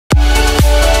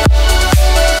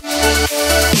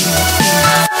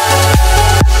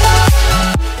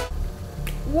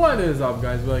is up,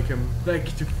 guys? Welcome back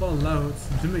to Fallout,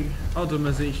 the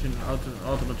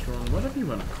Automatron, whatever you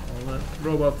want to call it.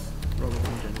 Robots in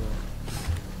general.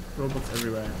 Robots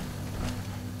everywhere.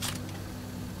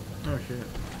 Oh shit.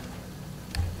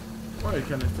 Why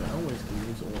can I always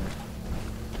use ore?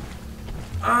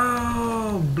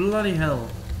 Oh, bloody hell.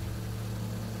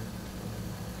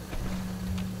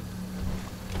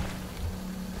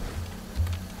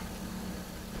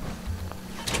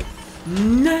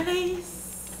 Nice!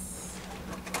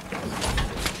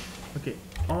 Okay,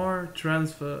 R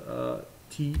transfer,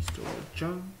 T store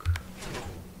junk.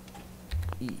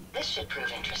 E. This should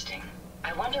prove interesting.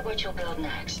 I wonder what you'll build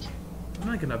next. I'm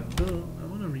not gonna build, I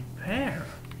wanna repair.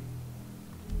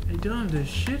 I don't have the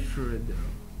shit for it though.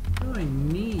 What do I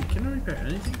need? Can I repair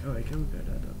anything? Oh, I can repair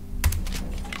that up.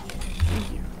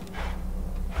 Thank you.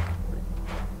 Wait.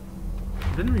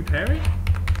 I didn't repair it?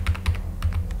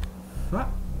 Fuck.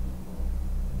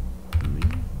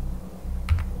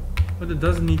 But it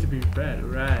doesn't need to be repaired.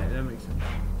 Right, that makes sense.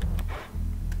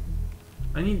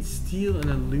 I need steel and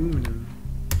aluminum.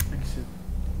 Exit.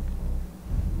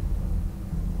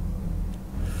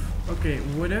 Okay,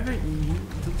 whatever you...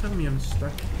 Don't tell me I'm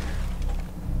stuck here.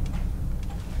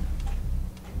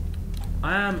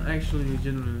 I am actually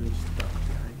legitimately stuck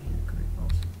behind here. Great,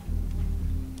 awesome.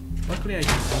 Luckily I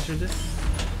can enter this.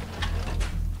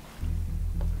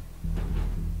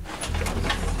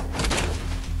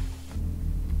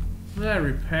 I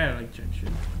repair like jack shit.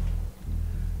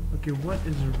 Okay, what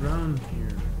is around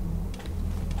here?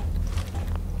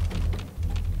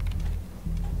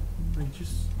 Like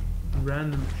just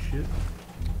random shit.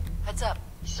 Heads up.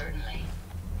 Certainly.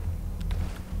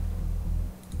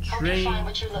 Hope you Train. find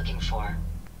what you're looking for.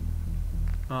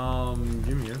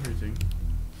 Give me everything.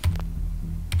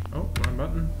 Oh, wrong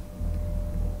button.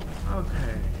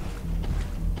 Okay.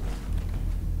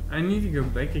 I need to go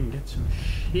back and get some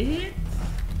shit.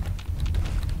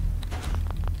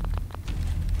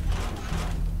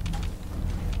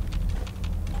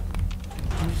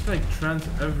 Like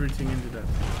transfer everything into that.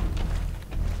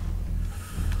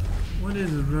 What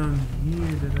is around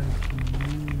here that I can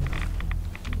use?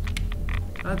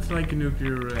 That's like a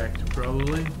nuclear reactor,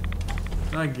 probably.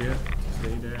 Not good to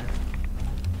stay there.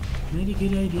 Not a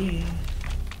good idea.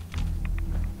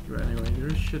 But anyway,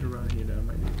 there's shit around here that I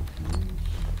might be able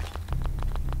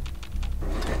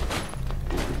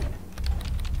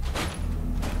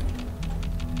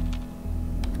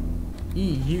to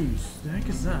use. use. The heck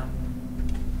is that?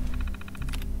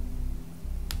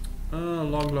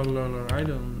 Log. I'm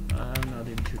not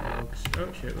into logs.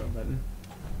 Oh shit, wrong button.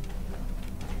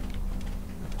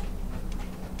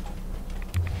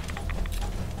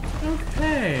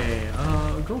 Okay,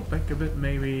 go back a bit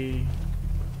maybe.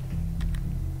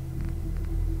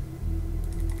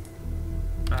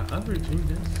 Everything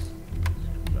this.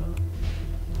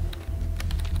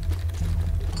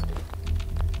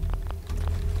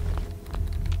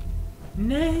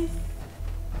 Nice.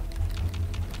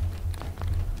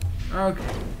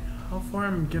 Okay, how far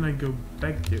am I gonna go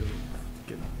back to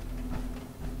get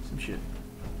some shit?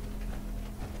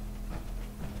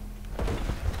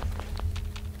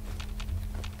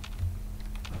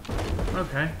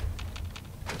 Okay.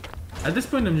 At this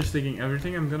point, I'm just taking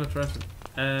everything. I'm gonna transfer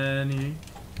any.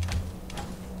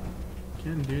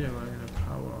 Can't do that while I have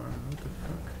power on. What the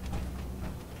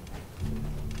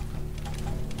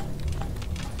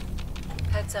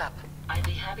fuck? Heads up. I'd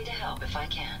be happy to help if I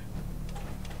can.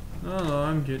 No,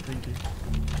 I'm good, thank you.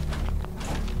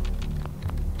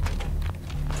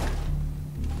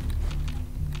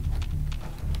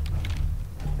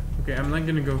 Okay, I'm not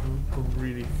gonna go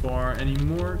really far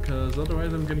anymore, cause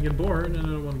otherwise I'm gonna get bored, and I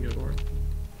don't want to get bored.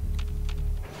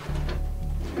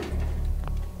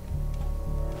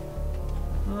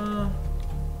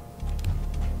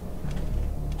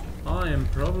 I am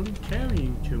probably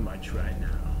carrying too much right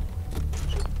now,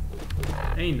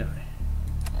 ain't I?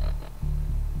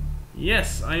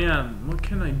 Yes, I am. What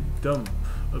can I dump?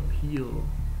 Appeal.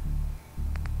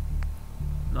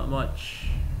 Not much.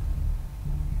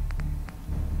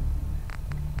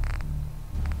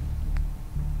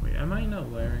 Wait, am I not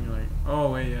wearing like...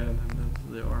 Oh wait, yeah, that's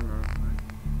the armor.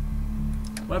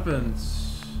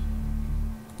 Weapons.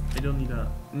 I don't need that.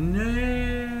 No.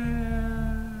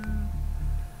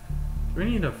 Do I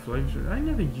need a flamethrower? I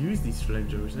never use these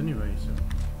flamethrowers anyway,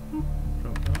 so...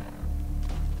 Drop that.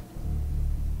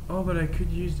 Oh, but I could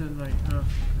use that like,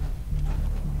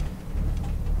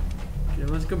 Okay,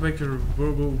 let's go back to the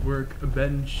robo work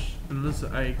avenge, unless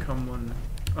I come on,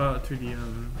 to the, you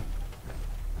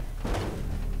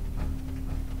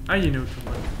know, to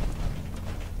what?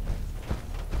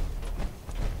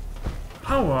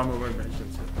 Power armor workbench,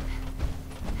 that's it.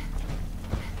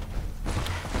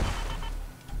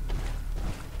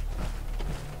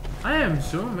 I am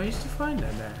so amazed to find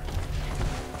that there.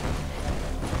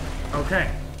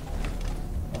 Okay.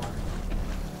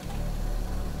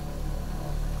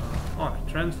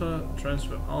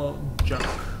 Transfer all junk.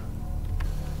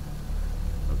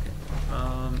 Okay.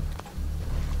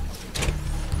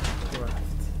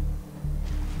 Craft.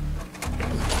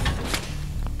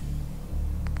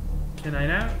 Can I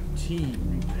now? T.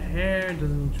 Repair.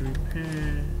 Doesn't need to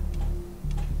repair.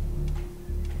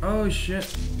 Oh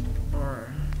shit.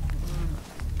 R.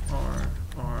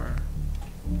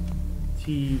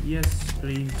 T. Yes,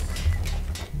 please.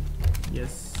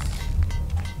 Yes.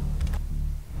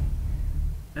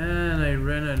 And I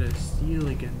ran out of steel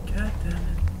again. God damn it.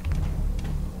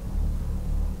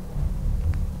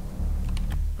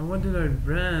 Oh, what did I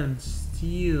run?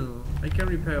 Steel. I can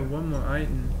repair one more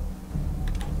item.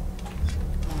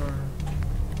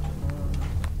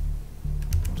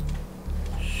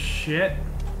 Shit.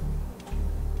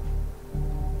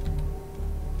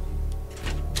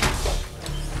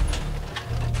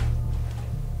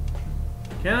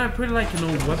 Can I put like an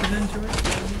old weapon into it?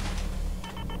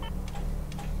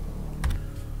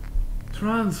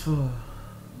 Transfer.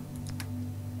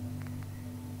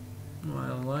 Oh, I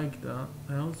like that.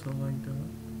 I also like that.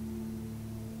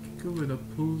 Could go with a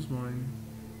pulse mine.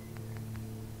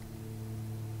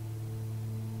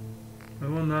 I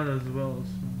want that as well.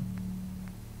 So.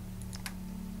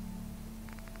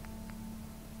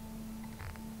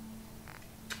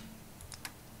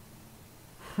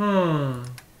 Huh.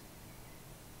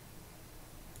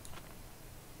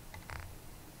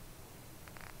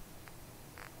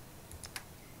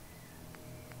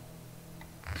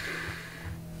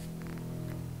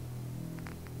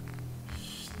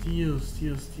 Steel.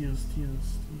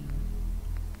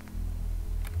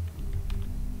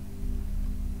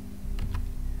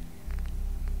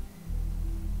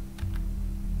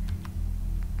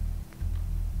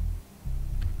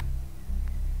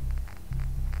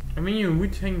 I mean, you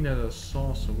would think that a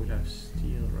saucer would have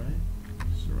steel, right?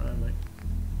 Ceramic.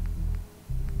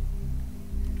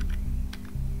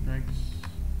 Next.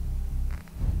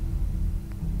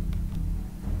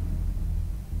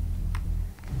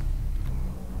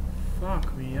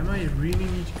 Fuck me, am I really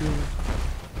need to go?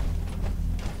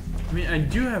 I mean, I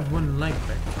do have one leg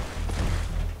back.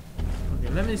 Okay,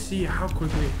 let me see how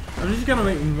quickly. I'm just gonna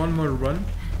make one more run.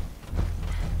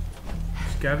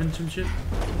 Scavenge some shit.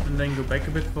 And then go back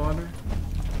a bit farther.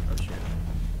 Oh shit.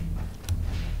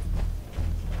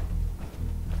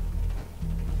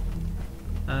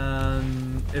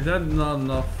 If that's not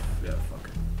enough, yeah, fuck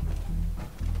it.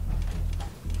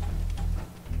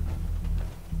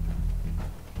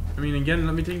 I mean, again,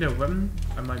 let me take that weapon.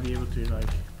 I might be able to, like,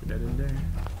 put that in there.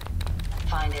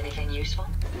 Find anything useful?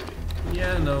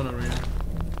 Yeah, no, not really.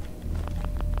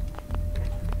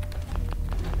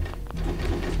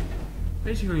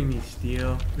 Basically need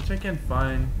steel, which I can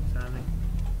find, sadly.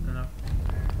 Enough.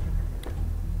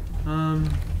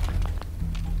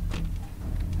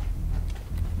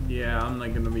 Yeah, I'm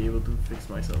not gonna be able to fix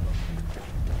myself up.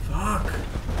 Fuck!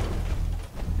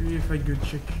 Maybe if I go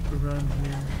check around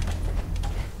here.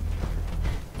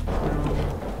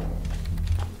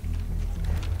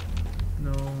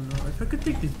 No. If I could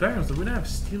take these barrels, I wouldn't have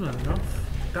steel enough.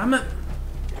 Damn it!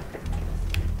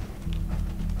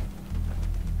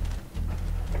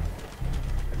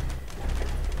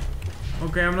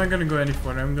 Okay, I'm not gonna go any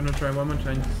further. I'm gonna try one more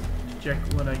time to check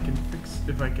what I can fix.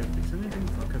 If I can fix anything,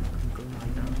 fuck it. I'm going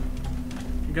like that.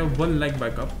 I got one leg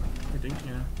back up, I think,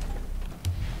 yeah.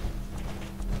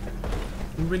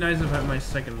 It would be nice if I had my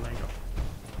second leg up.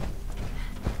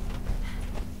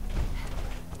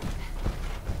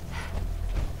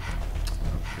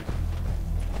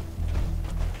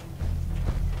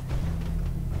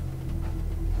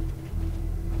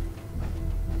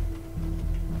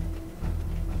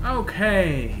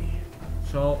 Okay,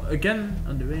 so again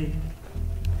on the way.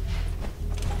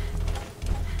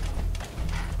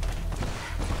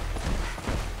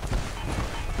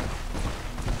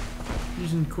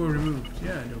 Using core removed.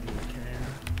 Yeah, I don't really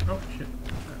care. Oh shit,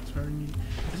 that's where I need.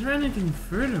 Is there anything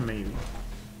further maybe?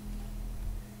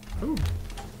 Oh,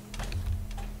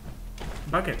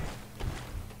 bucket.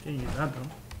 Can't use that though.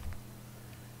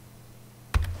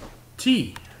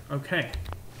 T. Okay.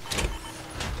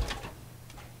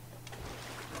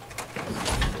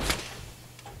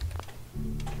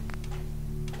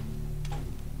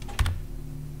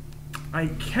 I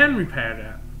can repair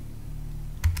that.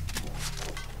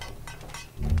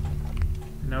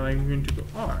 Now I'm going to go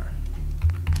R.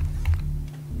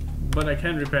 But I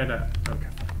can repair that. Okay.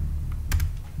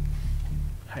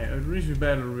 Hey, at least we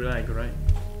better leg, right?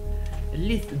 At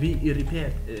least we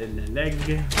repaired the leg.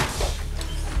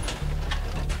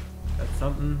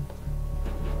 something.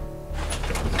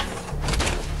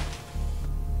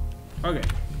 Okay.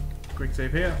 Quick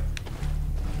save here.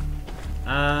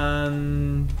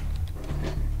 And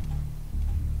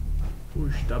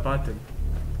push the button.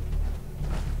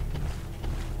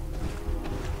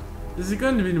 This is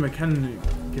going to be the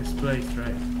mechanic's place,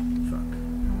 right? Fuck.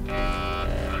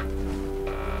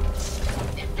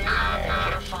 If they're not there,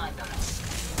 you'll find them.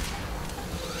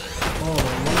 Oh,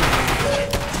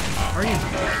 are you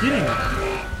kidding me?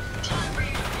 Time for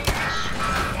you to finish.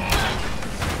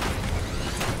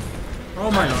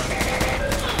 Oh my god.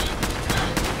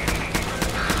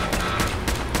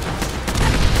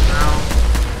 Ow.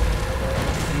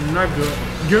 Not good.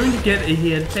 Going to get a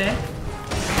head attack.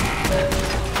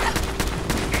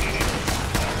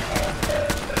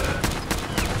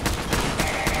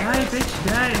 Die, bitch,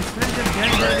 die.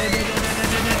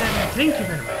 Thank you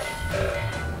very much.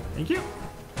 Thank you.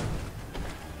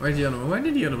 Where's the other one? Where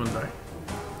did the other one die?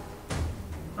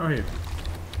 Oh, here.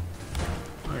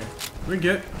 Okay. We're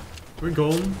good. We're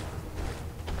golden.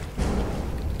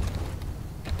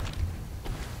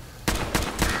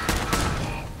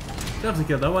 Definitely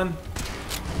kill that one.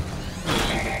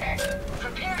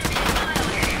 Prepare to be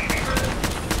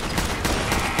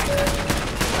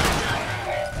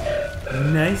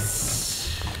annihilated. Nice.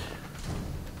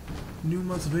 New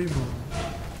mods available.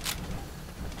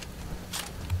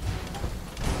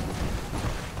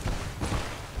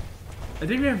 I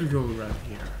think we have to go around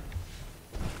here.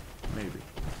 Maybe.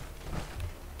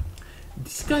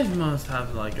 These guys must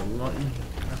have like a lot.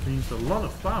 Have used a lot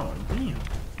of power. Damn.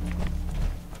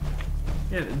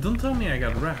 Yeah, don't tell me I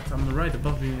got rats. I'm right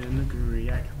above the nuclear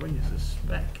reactor. What do you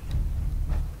suspect?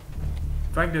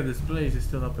 The fact that this place is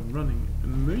still up and running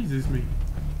amazes me.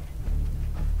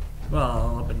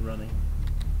 Well, up and running.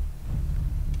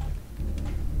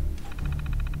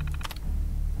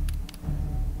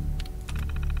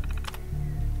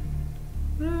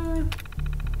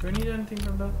 Do I need anything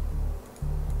from that?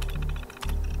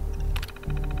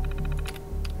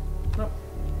 No,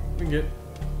 we're good.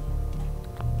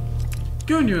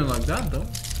 Going doing like that though.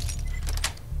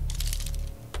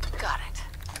 Got it.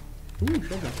 Ooh,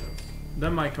 shotgun shells.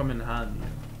 That might come in handy.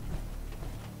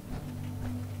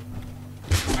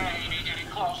 Maybe getting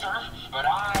closer, but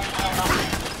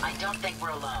I don't think we're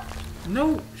alone.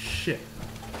 No shit.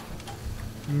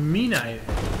 Me neither.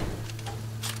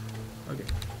 Okay.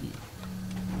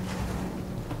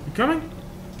 You coming?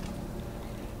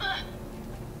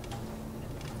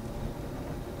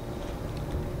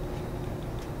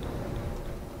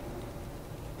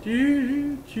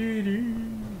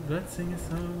 Let's sing a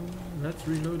song. Let's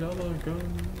reload all our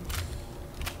guns.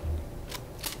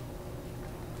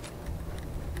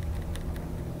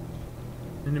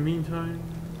 In the meantime,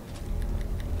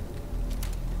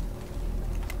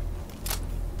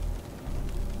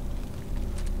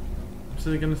 I'm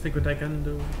still gonna stick with that gun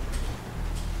though.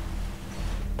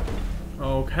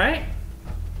 Okay.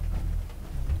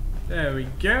 There we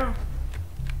go.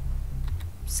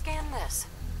 Scan this.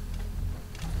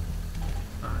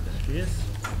 Ah, there she is.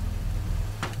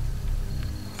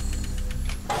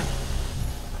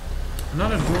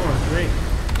 Another door, great.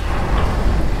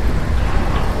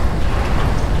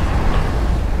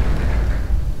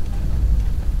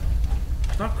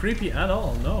 It's not creepy at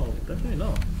all, no, definitely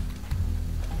not.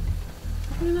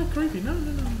 Definitely not creepy, no.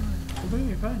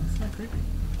 Completely fine, it's not creepy.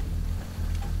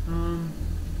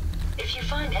 If you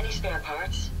find any spare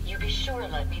parts, you be sure to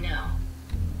let me know.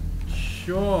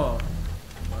 Sure.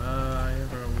 I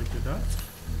ever would do that.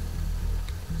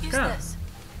 Use Yeah. this.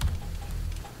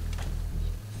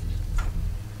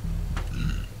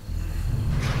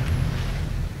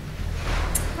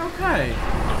 Okay.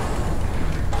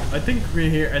 I think we're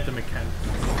here at the mechanic.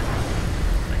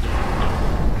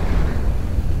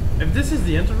 If this is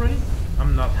the end already,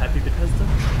 I'm not happy because of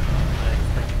I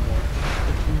expect more.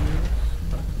 15 years,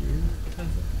 5 years,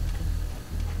 Bethesda.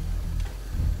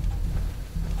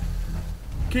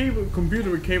 Cable, computer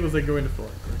with cables that go in the floor.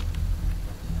 Correct.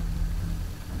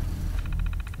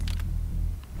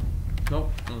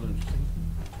 Nope, not interesting.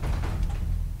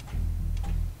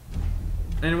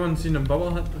 Anyone seen a bubble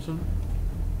hut or something?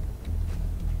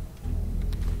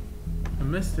 I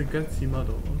missed the gutsy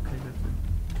model. Okay, that's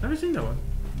it. Never seen that one.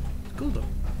 It's cool though.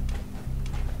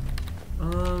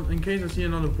 In case I see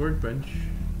another workbench,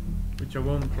 which I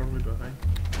won't probably behind.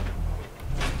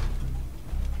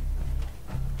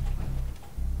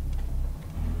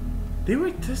 They were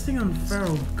testing on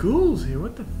feral ghouls here.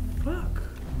 What the fuck?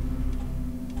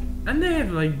 And they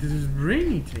have like these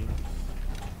rainy things.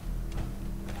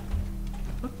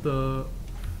 What the?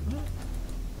 What?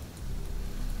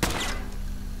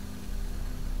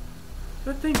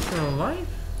 That thing's still alive?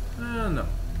 No.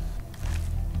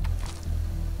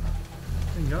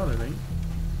 Thank God it ain't.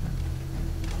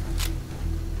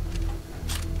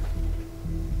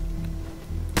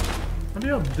 Are they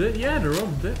all dead? Yeah, they're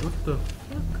all dead. What the fuck?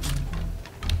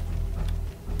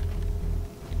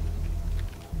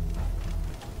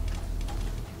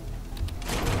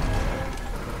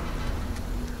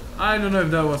 I don't know if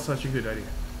that was such a good idea.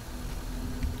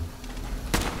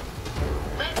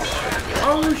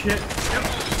 Oh shit. Yep.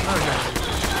 Okay.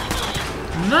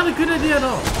 Not a good idea at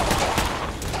all.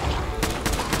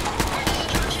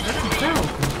 That's a barrel.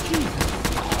 Jesus.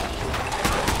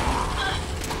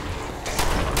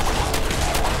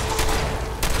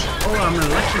 Oh, I'm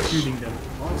electrocuting them.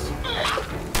 Awesome.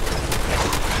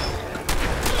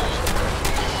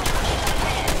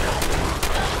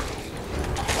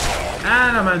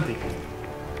 And I'm empty.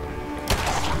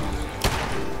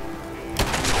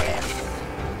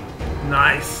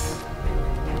 Nice.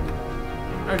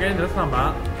 Okay, that's not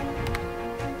bad.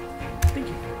 Thank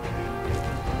you.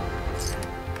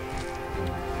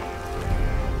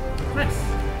 Nice.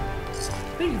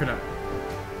 Thank you for that.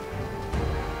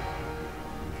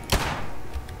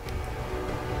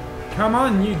 Come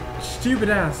on, you stupid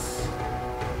ass.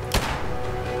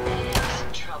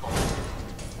 Some trouble.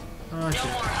 Oh, No shit.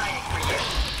 more hiding for you.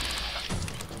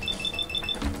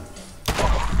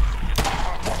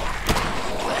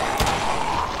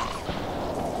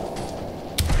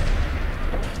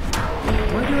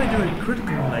 Why do I do a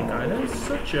critical like that? That's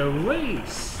such a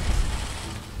waste.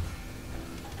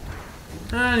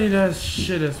 And he does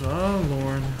shit as well. Oh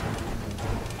lord.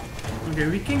 Okay,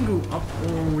 we can go up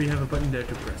or we have a button there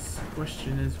to press. The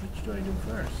question is, which do I do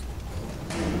first?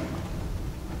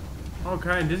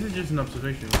 Okay, this is just an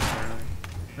observation apparently.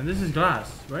 And this is glass.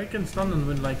 Where I can stun them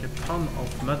with like a ton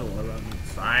of metal around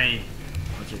inside.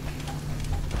 Logic.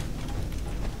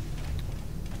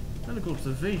 Medical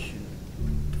observation.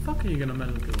 What the fuck are you gonna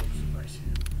medical observe here?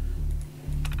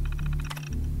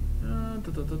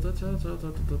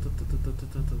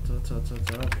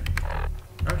 Okay.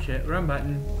 Oh shit, wrong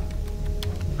button.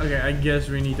 Okay, I guess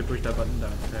we need to push that button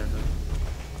downstairs then.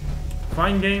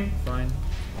 Fine game, fine.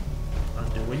 I'll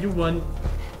do what you want.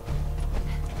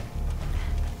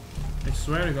 I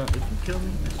swear to God, if you kill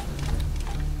me, I swear to God.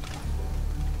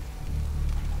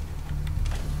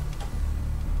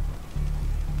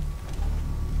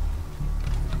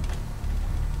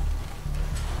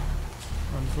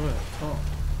 I'm sorry, oh.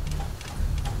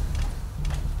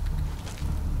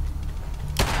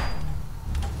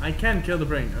 I can kill the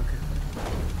brain, okay.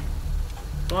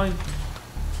 Fine.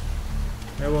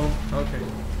 I won't, okay.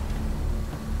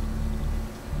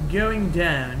 Going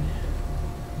down.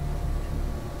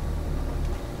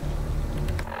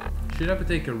 Should I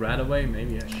take a rat away?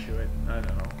 Maybe I should. I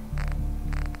don't know.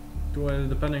 Do I,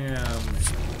 depending on...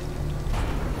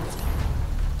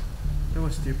 that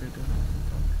was stupid.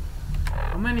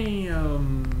 How many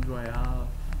do I have?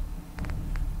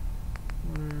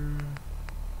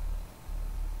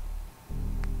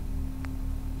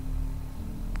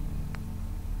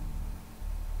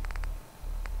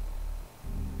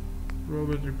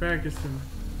 Robot repair system.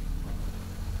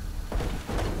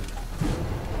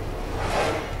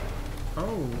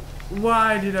 Oh,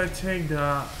 why did I take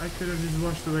that? I could have just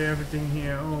washed away everything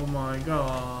here. Oh my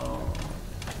god.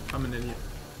 I'm an idiot.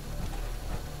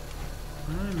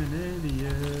 I'm an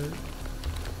idiot.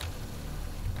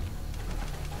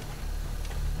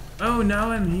 Oh,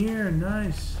 now I'm here.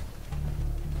 Nice.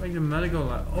 Like the medical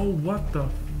lab. Oh, what the?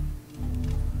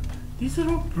 These are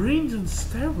all brains on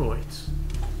steroids.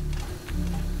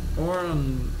 Or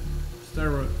on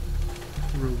steroid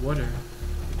water,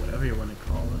 whatever you want to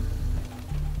call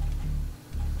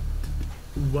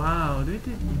it. Wow, they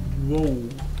did. Whoa,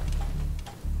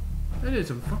 they did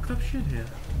some fucked up shit here.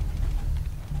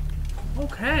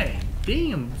 Okay,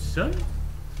 damn son.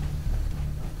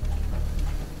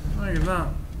 Look at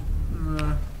that.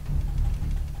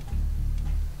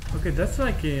 Okay, that's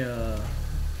like a.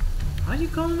 How do you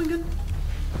call him again?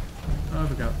 Oh, I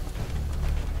forgot.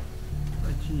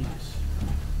 Jeez.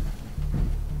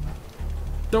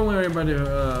 Don't worry about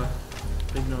the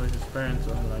big noise. His parents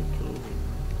are like closing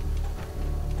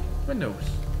windows.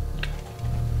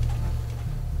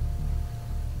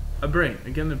 A brain.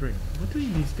 Again, the brain. What do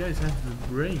these guys have for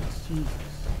brains? Jesus.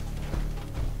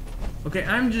 Okay,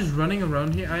 I'm just running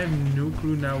around here. I have no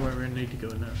clue now where we need to go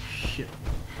now. Shit.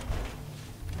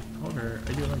 Okay,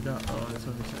 I do it like that. Oh, that's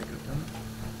only psycho, damn it.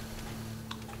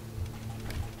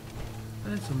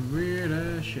 That's some weird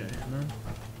ass shit, man.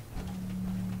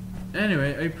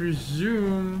 Anyway, I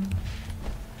presume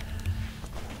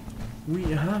We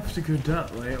have to go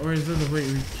that way, or is that the way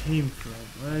we came from?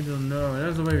 I don't know.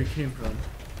 That's the way we came from.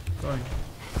 Fine.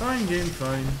 Fine, game,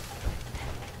 fine.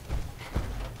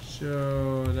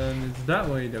 So then it's that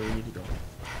way that we need to go.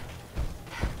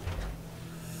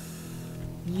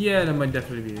 Yeah, that might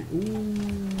definitely be it. Ooh,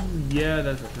 yeah,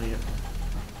 that's definitely it.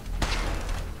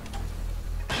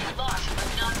 Lost, but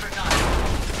not forgotten.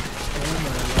 Oh my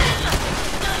god.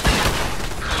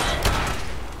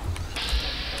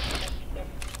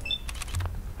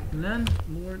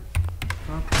 Landlord.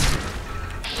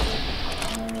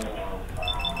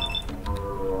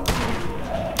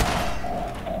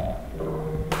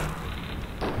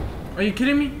 Are you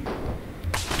kidding me?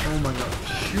 Oh my god.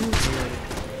 Shoot already.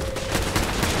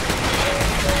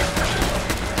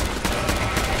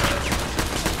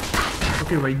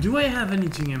 Okay, wait, do I have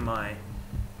anything in my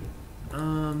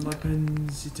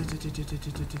weapons?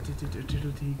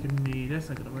 Grenade, that's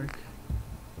not gonna work.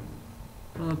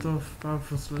 Molotov,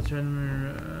 powerful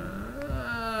sledgehammer.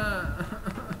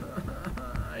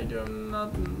 I do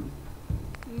nothing.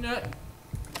 No.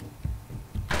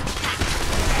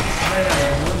 I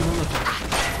have one Molotov.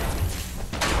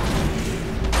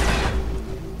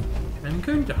 I'm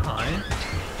going to hide.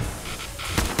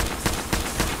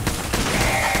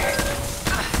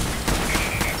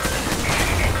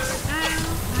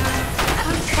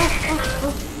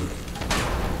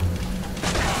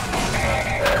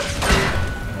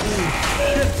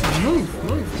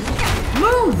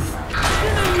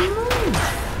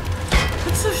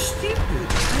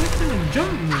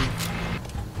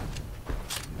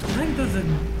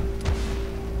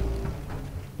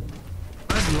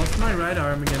 I've lost my right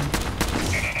arm again.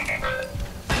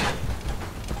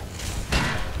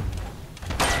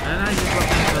 And I just lost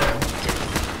my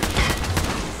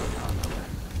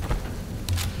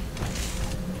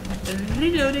arm.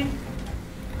 Reloading.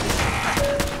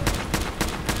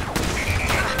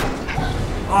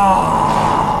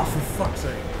 Ah, for fuck's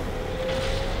sake.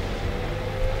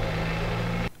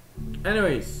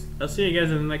 Anyways, I'll see you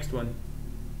guys in the next one.